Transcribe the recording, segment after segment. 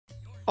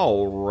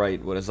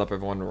Alright, what is up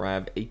everyone?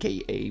 Rav,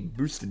 aka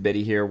Boosted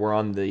Betty here. We're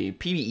on the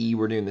PvE,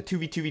 we're doing the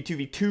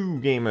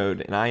 2v2v2v2 game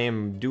mode, and I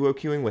am duo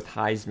queuing with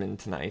Heisman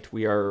tonight.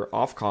 We are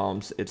off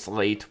comms, it's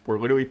late, we're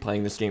literally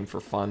playing this game for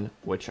fun,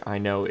 which I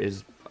know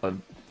is a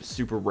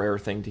super rare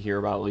thing to hear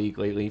about League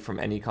lately from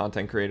any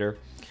content creator.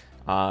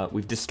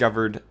 We've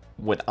discovered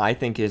what I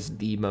think is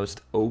the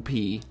most OP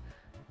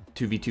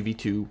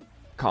 2v2v2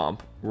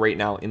 comp right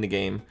now in the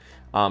game.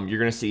 You're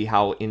going to see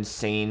how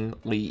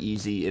insanely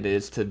easy it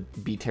is to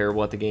be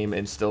terrible at the game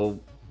and still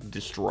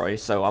destroy.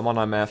 So I'm on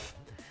MF.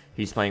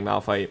 He's playing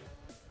Malphite.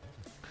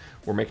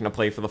 We're making a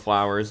play for the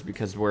flowers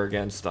because we're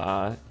against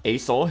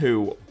Asol,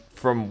 who,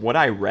 from what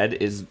I read,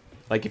 is,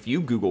 like, if you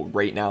Google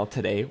right now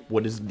today,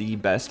 what is the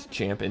best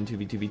champ in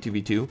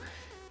 2v2v2v2,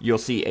 you'll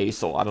see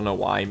Asol. I don't know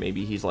why.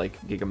 Maybe he's, like,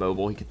 Giga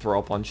Mobile. He could throw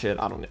up on shit.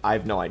 I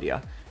have no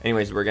idea.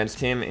 Anyways, we're against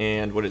him,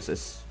 and what is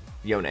this?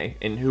 Yone,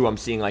 and who I'm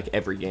seeing like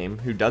every game,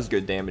 who does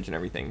good damage and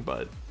everything.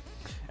 But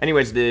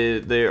anyways,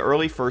 the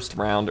early first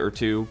round or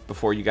two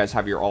before you guys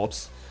have your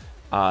ults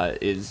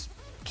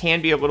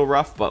can be a little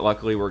rough, but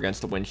luckily we're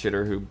against a win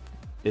shitter who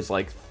is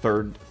like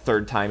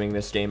third timing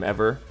this game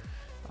ever.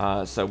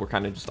 So we're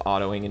kind of just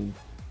autoing and,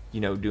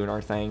 you know, doing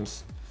our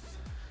things.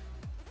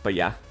 But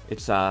yeah,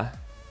 it's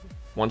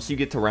once you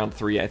get to round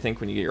 3, I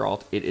think when you get your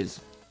ult, it is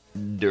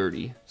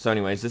dirty. So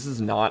anyways, this is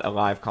not a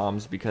live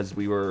comms because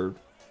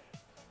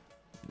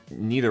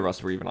neither of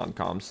us were even on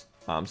comms,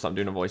 so I'm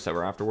doing a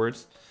voiceover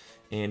afterwards.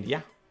 And yeah,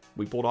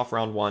 we pulled off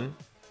round 1.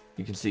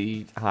 You can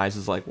see Heis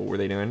is like, what were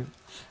they doing?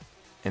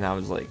 And I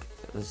was like,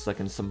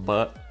 sucking some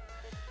butt.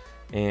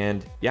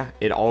 And yeah,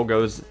 it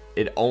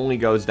only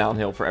goes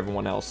downhill for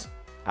everyone else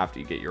after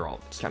you get your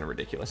ult. It's kind of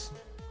ridiculous.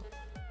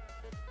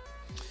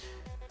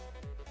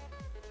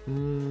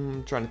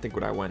 Trying to think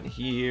what I went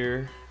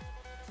here.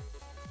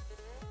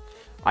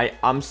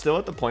 I'm still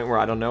at the point where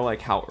I don't know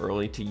like how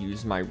early to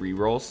use my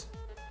rerolls,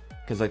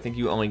 because I think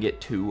you only get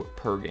 2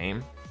 per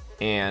game,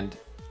 and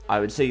I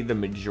would say the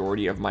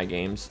majority of my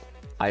games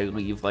I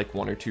leave like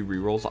 1 or 2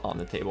 rerolls on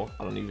the table.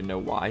 I don't even know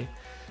why.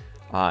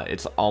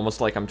 It's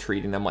almost like I'm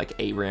treating them like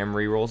ARAM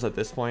rerolls at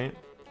this point.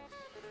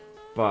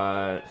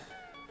 But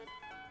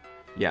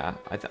yeah,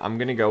 I'm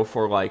gonna go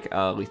for like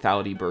a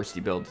lethality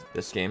bursty build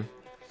this game,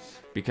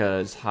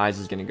 because Heis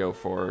is gonna go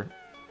for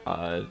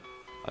a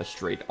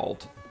straight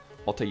ult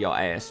to your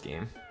ass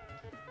game.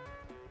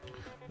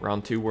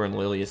 Round 2, we're in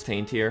Lilia's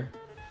Taint here.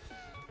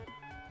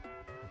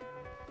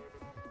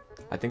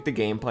 I think the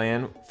game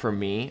plan for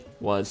me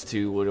was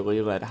to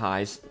literally let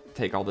Heis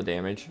take all the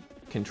damage,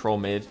 control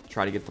mid,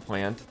 try to get the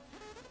plant,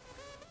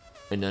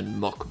 and then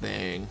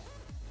mukbang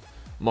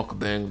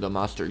the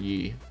Master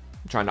Yi.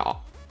 I'm trying to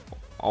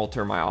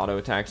alter my auto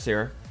attacks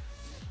here.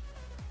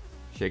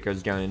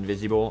 Shaco's going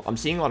invisible. I'm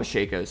seeing a lot of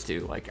Shacos too,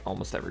 like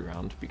almost every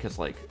round, because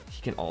like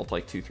he can ult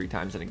like 2-3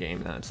 times in a game,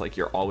 and then it's like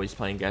you're always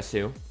playing guess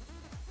who.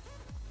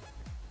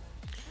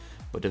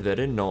 But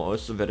very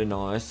nice, very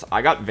nice.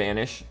 I got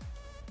Vanish,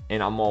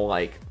 and I'm all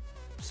like,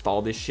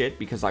 stall this shit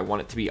because I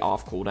want it to be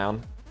off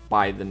cooldown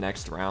by the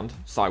next round.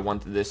 So I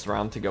want this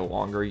round to go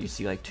longer. You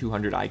see like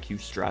 200 IQ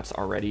strats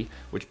already,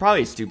 which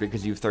probably is stupid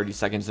because you have 30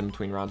 seconds in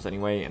between rounds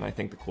anyway, and I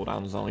think the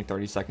cooldown is only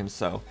 30 seconds,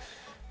 so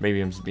maybe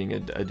I'm just being a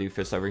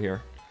doofus over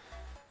here.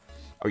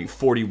 Oh, you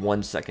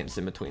 41 seconds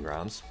in between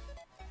rounds.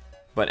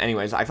 But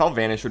anyways, I felt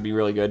Vanish would be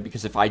really good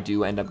because if I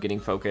do end up getting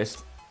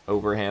focused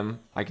over him,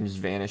 I can just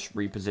Vanish,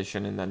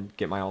 reposition, and then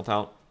get my ult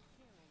out.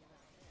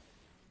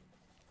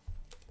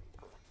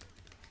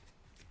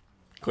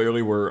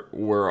 Clearly,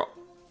 we're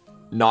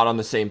not on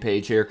the same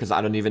page here because I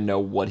don't even know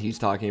what he's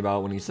talking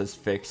about when he says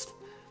fixed.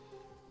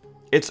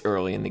 It's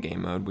early in the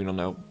game mode. We don't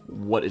know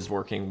what is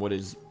working, what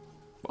is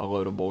a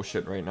load of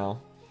bullshit right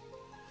now.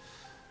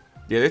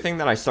 The other thing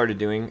that I started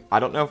doing, I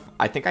don't know if,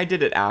 I think I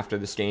did it after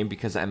this game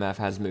because MF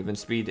has movement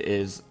speed,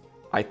 is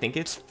I think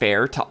it's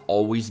fair to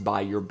always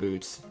buy your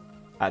boots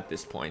at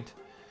this point.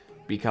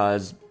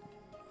 Because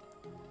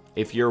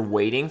if you're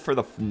waiting for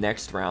the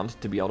next round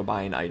to be able to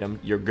buy an item,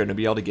 you're going to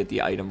be able to get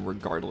the item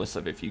regardless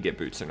of if you get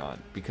boots or not,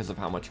 because of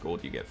how much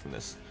gold you get from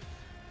this.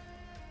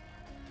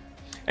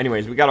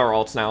 Anyways, we got our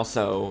ults now,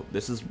 so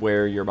this is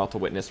where you're about to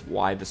witness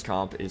why this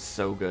comp is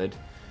so good.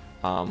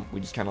 We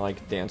just kind of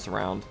like dance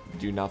around,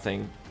 do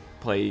nothing,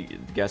 play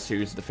guess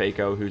who's the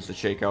Faco, who's the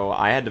Shaco.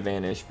 I had to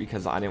Vanish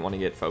because I didn't want to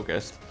get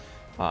focused.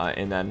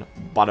 And then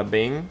bada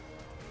bing,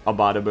 a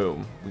bada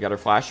boom. We got our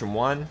flash in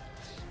 1.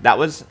 That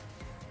was...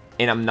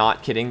 And I'm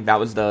not kidding, that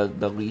was the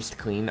least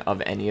clean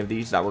of any of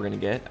these that we're going to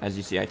get. As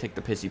you see, I take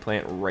the Pissy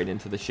Plant right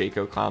into the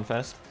Shaco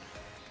Clownfest.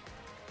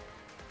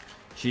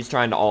 She's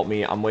trying to ult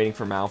me. I'm waiting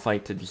for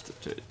Malphite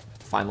to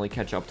finally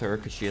catch up to her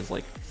because she has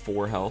like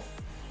 4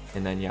 health.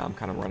 And then, yeah, I'm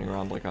kind of running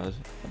around like a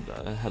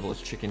headless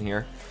chicken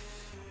here.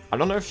 I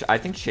don't know if... I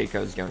think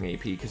Shaco's going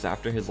AP because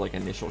after his like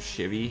initial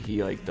shivvy,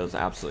 he like does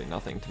absolutely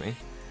nothing to me.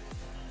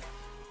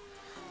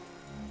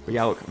 But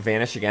yeah, look,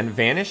 Vanish again.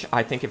 Vanish,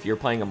 I think if you're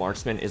playing a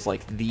marksman, is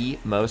like the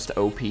most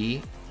OP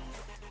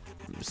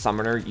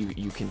summoner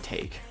you can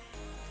take.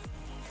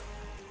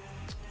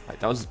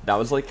 That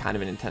was like kind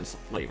of an intense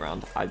late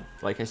round.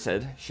 Like I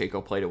said,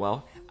 Shaco played it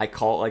well. I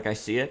call it like I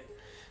see it.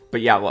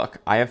 But yeah, look,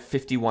 I have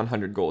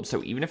 5,100 gold.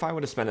 So even if I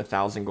would have spent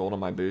 1,000 gold on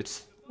my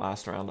boots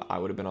last round, I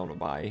would have been able to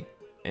buy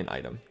an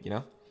item, you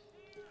know?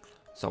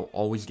 So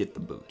always get the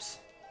boots.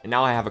 And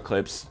now I have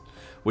Eclipse,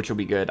 which will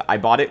be good. I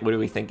bought it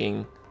literally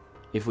thinking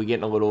if we get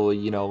in a little,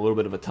 you know, a little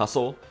bit of a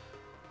tussle,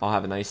 I'll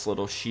have a nice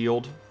little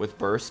shield with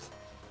burst.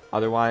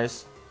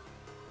 Otherwise,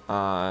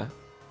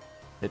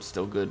 it's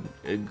still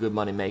a good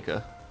money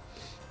maker.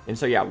 And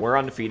so yeah, we're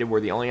undefeated. We're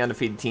the only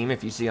undefeated team.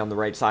 If you see on the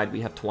right side,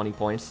 we have 20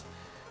 points.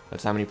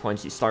 That's how many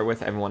points you start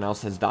with. Everyone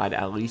else has died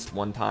at least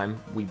one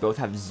time. We both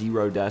have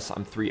 0 deaths.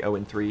 I'm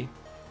 3-0-3.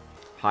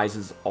 Highs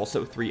is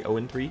also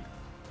 3-0-3.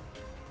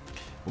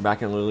 We're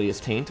back in Lilia's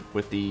Taint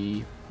with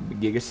the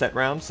Giga set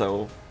round.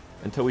 So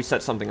until we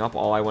set something up,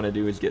 all I want to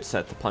do is get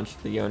set to punch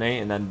the Yone,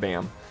 and then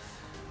bam.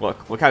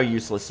 Look how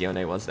useless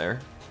Yone was there.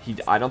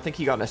 I don't think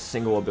he got a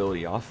single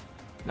ability off.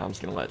 Now I'm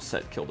just going to let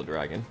Set kill the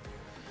dragon.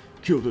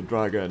 Kill the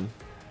dragon.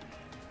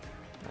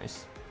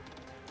 Nice.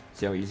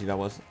 See how easy that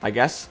was? I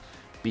guess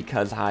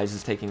because Highs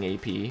is taking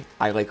AP,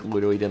 I like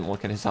literally didn't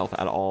look at his health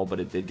at all, but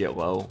it did get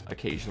low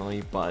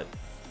occasionally. But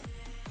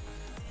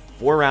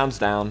 4 rounds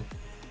down.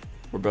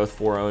 We're both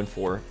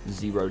 4-0-4.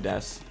 0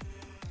 deaths.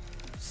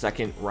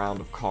 Second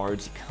round of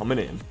cards coming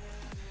in.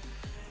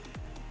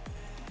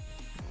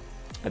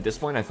 At this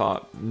point, I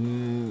thought,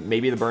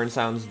 maybe the burn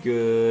sounds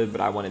good, but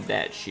I wanted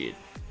that shit.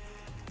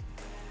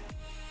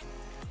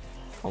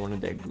 I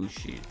wanted that goose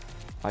shit.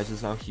 Ice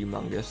is now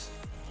humongous.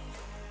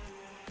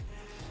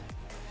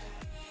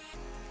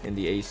 And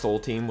the A-Soul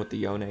team with the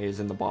Yone is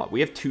in the bot. We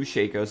have 2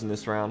 Shakos in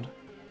this round.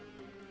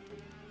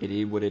 It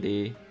is what it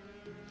is.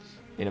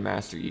 In a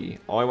Master Yi.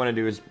 All I want to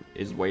do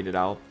is wait it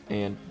out,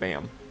 and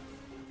bam.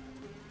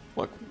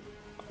 Look,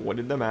 what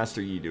did the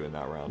Master Yi do in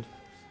that round?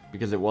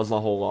 Because it wasn't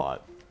a whole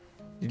lot.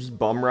 You just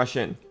bum rush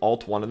in.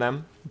 Alt one of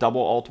them.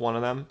 Double alt one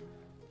of them.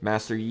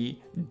 Master Yi,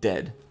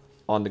 dead.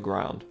 On the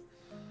ground.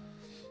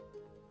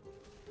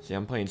 See,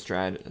 I'm playing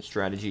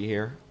strategy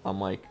here. I'm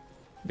like,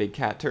 big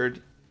cat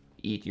turd,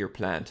 eat your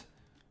plant.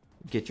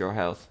 Get your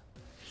health.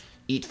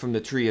 Eat from the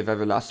tree of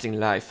everlasting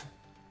life.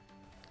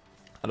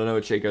 I don't know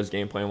what Shaco's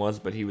game plan was,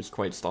 but he was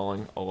quite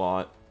stalling a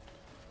lot.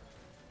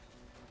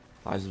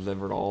 Eyes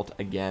delivered alt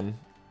again.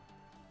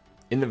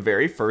 In the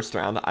very first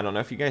round, I don't know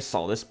if you guys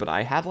saw this, but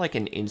I had like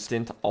an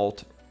instant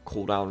alt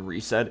cooldown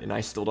reset, and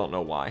I still don't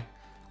know why.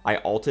 I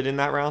alted in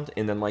that round,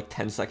 and then like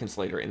 10 seconds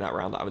later in that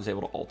round, I was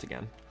able to alt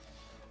again.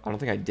 I don't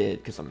think I did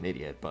because I'm an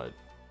idiot, but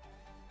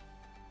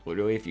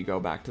literally if you go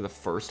back to the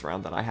first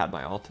round that I had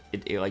my alt,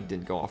 it like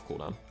didn't go off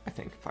cooldown, I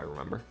think, if I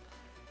remember.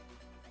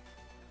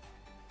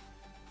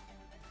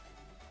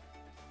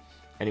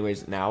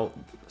 Anyways, now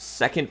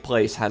second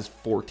place has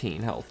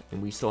 14 health,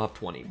 and we still have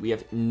 20.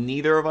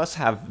 Neither of us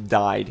have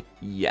died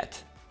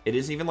yet. It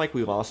isn't even like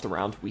we lost a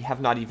round. We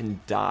have not even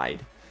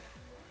died.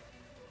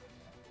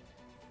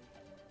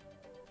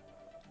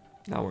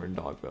 Now we're in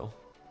Dogville.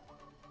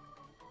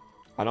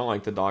 I don't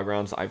like the dog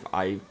rounds.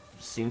 I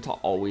seem to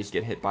always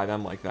get hit by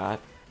them like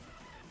that.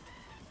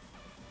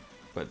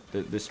 But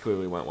this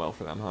clearly went well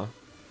for them, huh?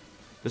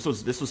 This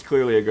was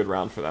clearly a good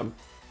round for them.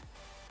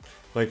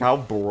 Like, how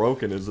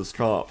broken is this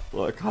comp?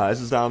 Look,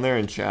 Highs is down there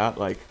in chat,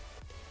 like,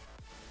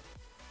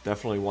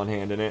 definitely one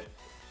hand in it.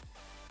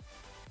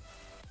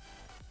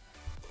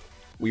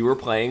 We were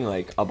playing,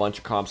 like, a bunch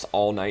of comps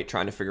all night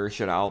trying to figure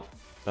shit out.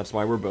 That's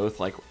why we're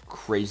both, like,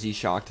 crazy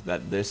shocked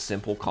that this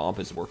simple comp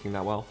is working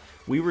that well.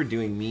 We were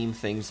doing meme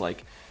things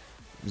like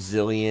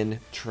Zillion,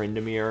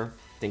 Tryndamere,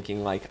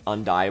 thinking, like,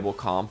 undieable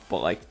comp,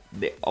 but, like,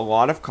 a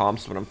lot of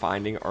comps, what I'm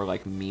finding, are,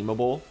 like,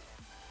 memeable.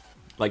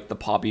 Like, the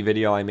Poppy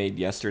video I made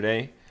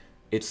yesterday.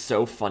 It's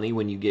so funny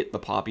when you get the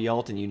Poppy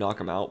ult and you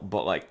knock him out,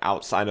 but like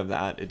outside of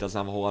that, it doesn't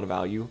have a whole lot of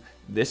value.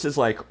 This is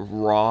like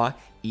raw,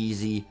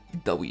 easy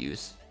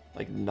W's.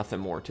 Like nothing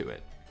more to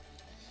it.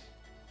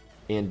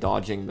 And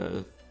dodging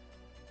the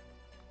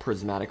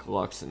prismatic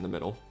Lux in the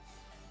middle.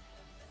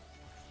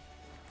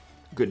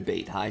 Good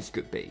bait, Highs,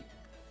 good bait.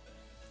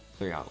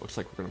 So yeah, it looks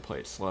like we're going to play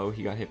it slow.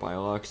 He got hit by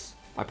a Lux.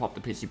 I popped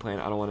the PC plant.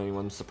 I don't want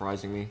anyone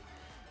surprising me.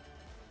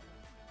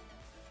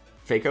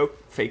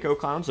 Fako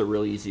clowns are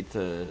really easy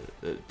to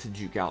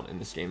juke out in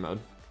this game mode.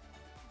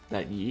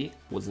 That Yi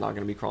was not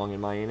going to be crawling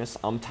in my anus.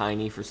 I'm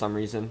tiny for some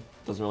reason.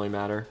 Doesn't really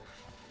matter.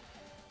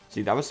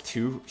 See, that was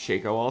 2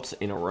 Shaco ults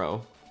in a row.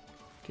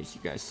 In case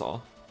you guys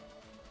saw.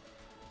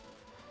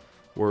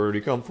 Where'd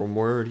he come from?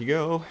 Where'd he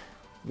go?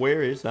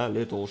 Where is that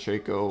little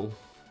Shaco?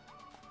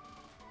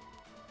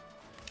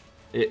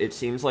 It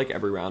seems like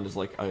every round is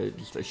like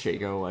just a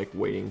Shaco like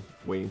waiting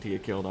to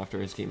get killed after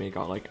his teammate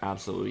got like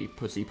absolutely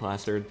pussy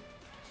plastered.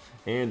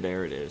 And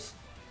there it is.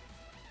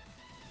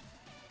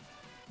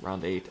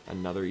 Round 8,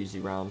 another easy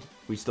round.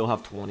 We still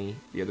have 20.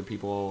 The other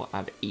people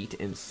have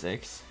 8 and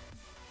 6.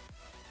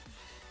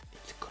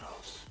 It's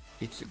gross.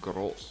 It's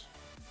gross.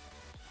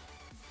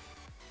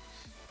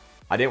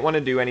 I didn't want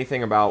to do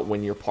anything about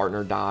when your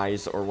partner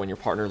dies or when your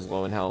partner's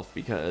low in health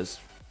because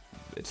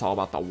it's all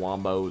about the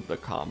wombo, the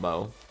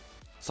combo.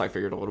 So I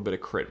figured a little bit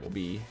of crit will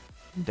be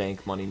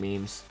dank money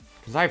memes.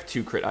 Because I have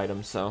 2 crit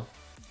items, so,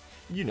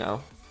 you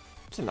know,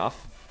 it's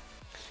enough.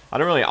 I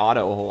don't really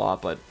auto a whole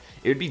lot, but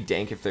it would be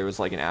dank if there was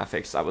like an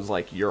affix that was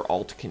like, your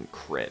alt can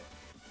crit.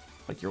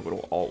 Like your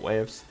little alt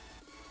waves.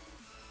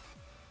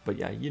 But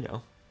yeah, you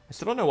know. I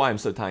still don't know why I'm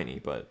so tiny,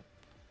 but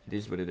it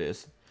is what it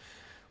is.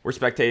 We're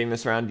spectating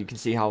this round. You can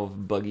see how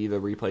buggy the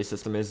replay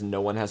system is.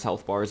 No one has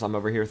health bars. I'm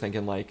over here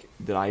thinking like,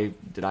 did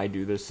I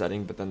do this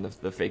setting? But then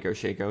the Fako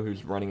Shako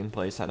who's running in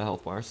place had a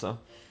health bar, so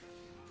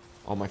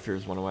all my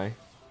fears went away.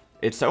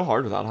 It's so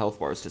hard without health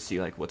bars to see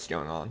like what's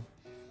going on,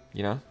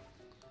 you know?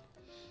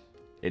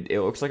 It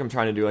looks like I'm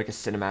trying to do like a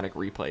cinematic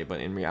replay,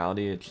 but in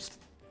reality it just,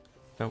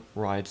 oh,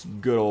 rides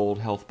good old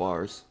health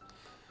bars.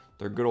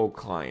 They're good old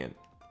client.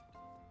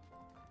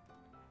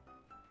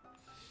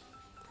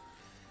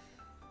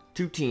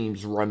 2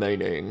 teams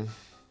remaining.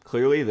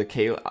 Clearly, the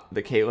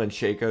Caitlyn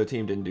Shako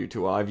team didn't do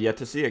too well. I've yet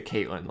to see a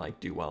Caitlyn like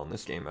do well in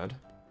this game mode.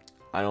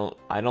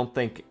 I don't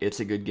think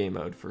it's a good game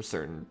mode for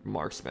certain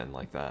marksmen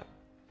like that.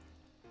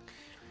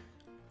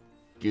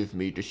 Give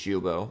me the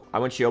shield bow. I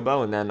went shield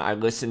bow, and then I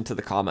listened to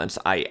the comments.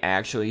 I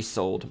actually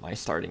sold my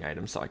starting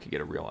item so I could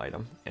get a real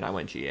item, and I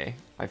went GA.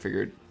 I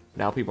figured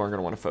now people aren't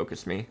gonna want to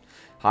focus me.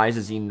 Highs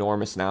is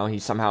enormous now. He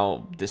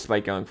somehow,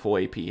 despite going full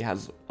AP,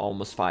 has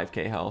almost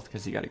 5k health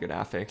because he got a good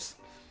affix.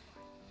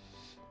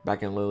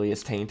 Back in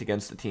Lilia's Taint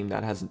against a team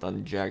that hasn't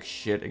done jack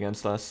shit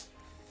against us.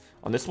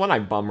 On this one, I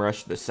bum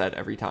rushed the set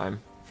every time.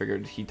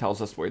 Figured he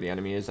tells us where the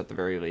enemy is at the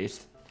very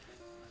least.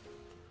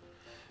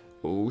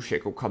 Oh,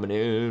 Shako coming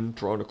in,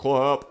 drawing a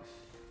clap.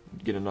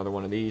 Get another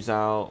one of these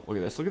out. Look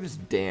at this. Look at this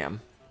dam.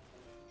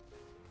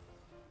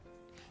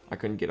 I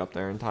couldn't get up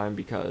there in time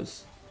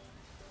because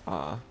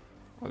I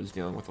was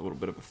dealing with a little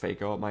bit of a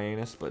Fako at my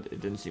anus, but it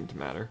didn't seem to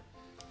matter.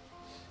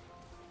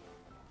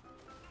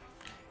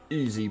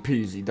 Easy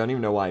peasy. Don't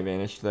even know why I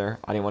vanished there.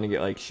 I didn't want to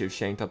get like shiv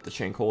shanked up the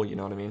shank hole, you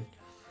know what I mean?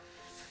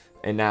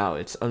 And now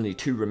it's only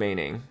 2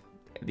 remaining.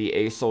 The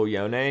Asol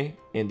Yone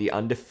and the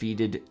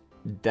undefeated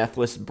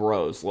Deathless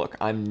Bros. Look,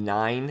 I'm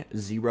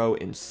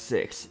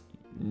 9-0-6.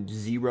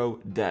 0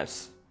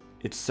 deaths.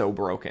 It's so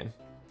broken.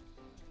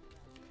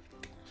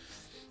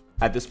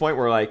 At this point,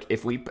 we're like,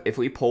 if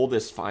we pull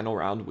this final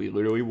round, we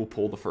literally will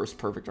pull the first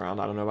perfect round.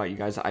 I don't know about you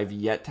guys. I've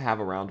yet to have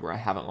a round where I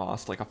haven't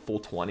lost like a full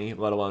 20,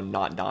 let alone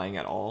not dying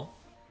at all.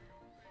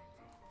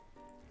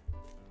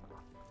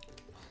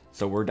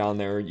 So we're down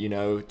there, you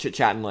know,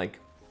 chit-chatting like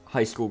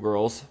high school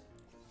girls,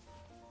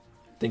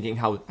 thinking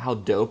how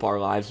dope our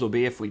lives will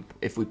be if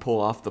we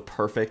pull off the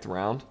perfect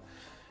round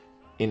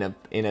in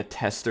a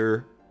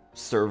tester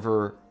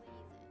server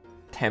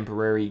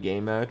temporary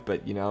game mode.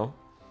 But you know,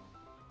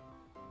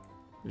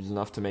 it was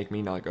enough to make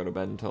me not go to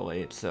bed until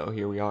 8. So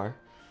here we are.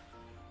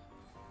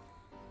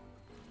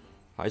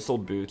 I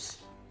sold boots.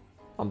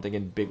 I'm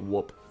thinking big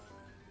whoop.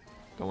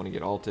 Don't want to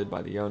get ulted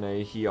by the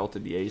Yone. He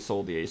ulted the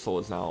Asol. The Asol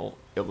is now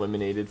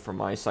eliminated from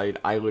my side.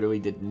 I literally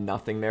did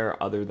nothing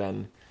there other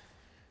than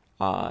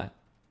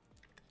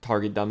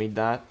target dummied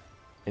that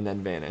and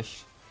then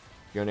vanished.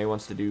 Yone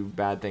wants to do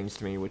bad things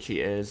to me, which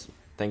he is.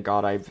 Thank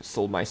God I've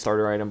sold my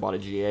starter item, bought a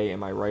GA.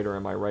 Am I right or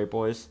am I right,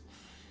 boys?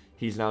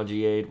 He's now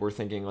GA'd. We're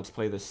thinking, let's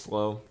play this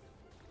slow.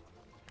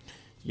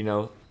 You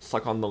know,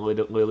 suck on the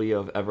lily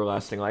of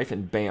everlasting life,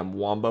 and bam,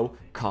 wombo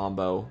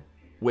combo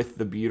with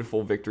the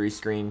beautiful victory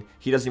screen.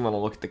 He doesn't even want to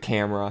look at the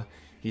camera.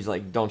 He's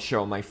like, don't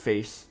show my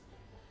face.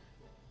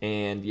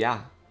 And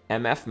yeah,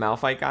 MF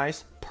Malphite,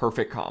 guys,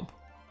 perfect comp.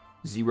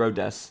 0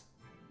 deaths.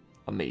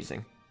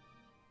 Amazing.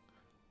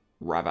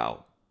 Rev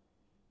out.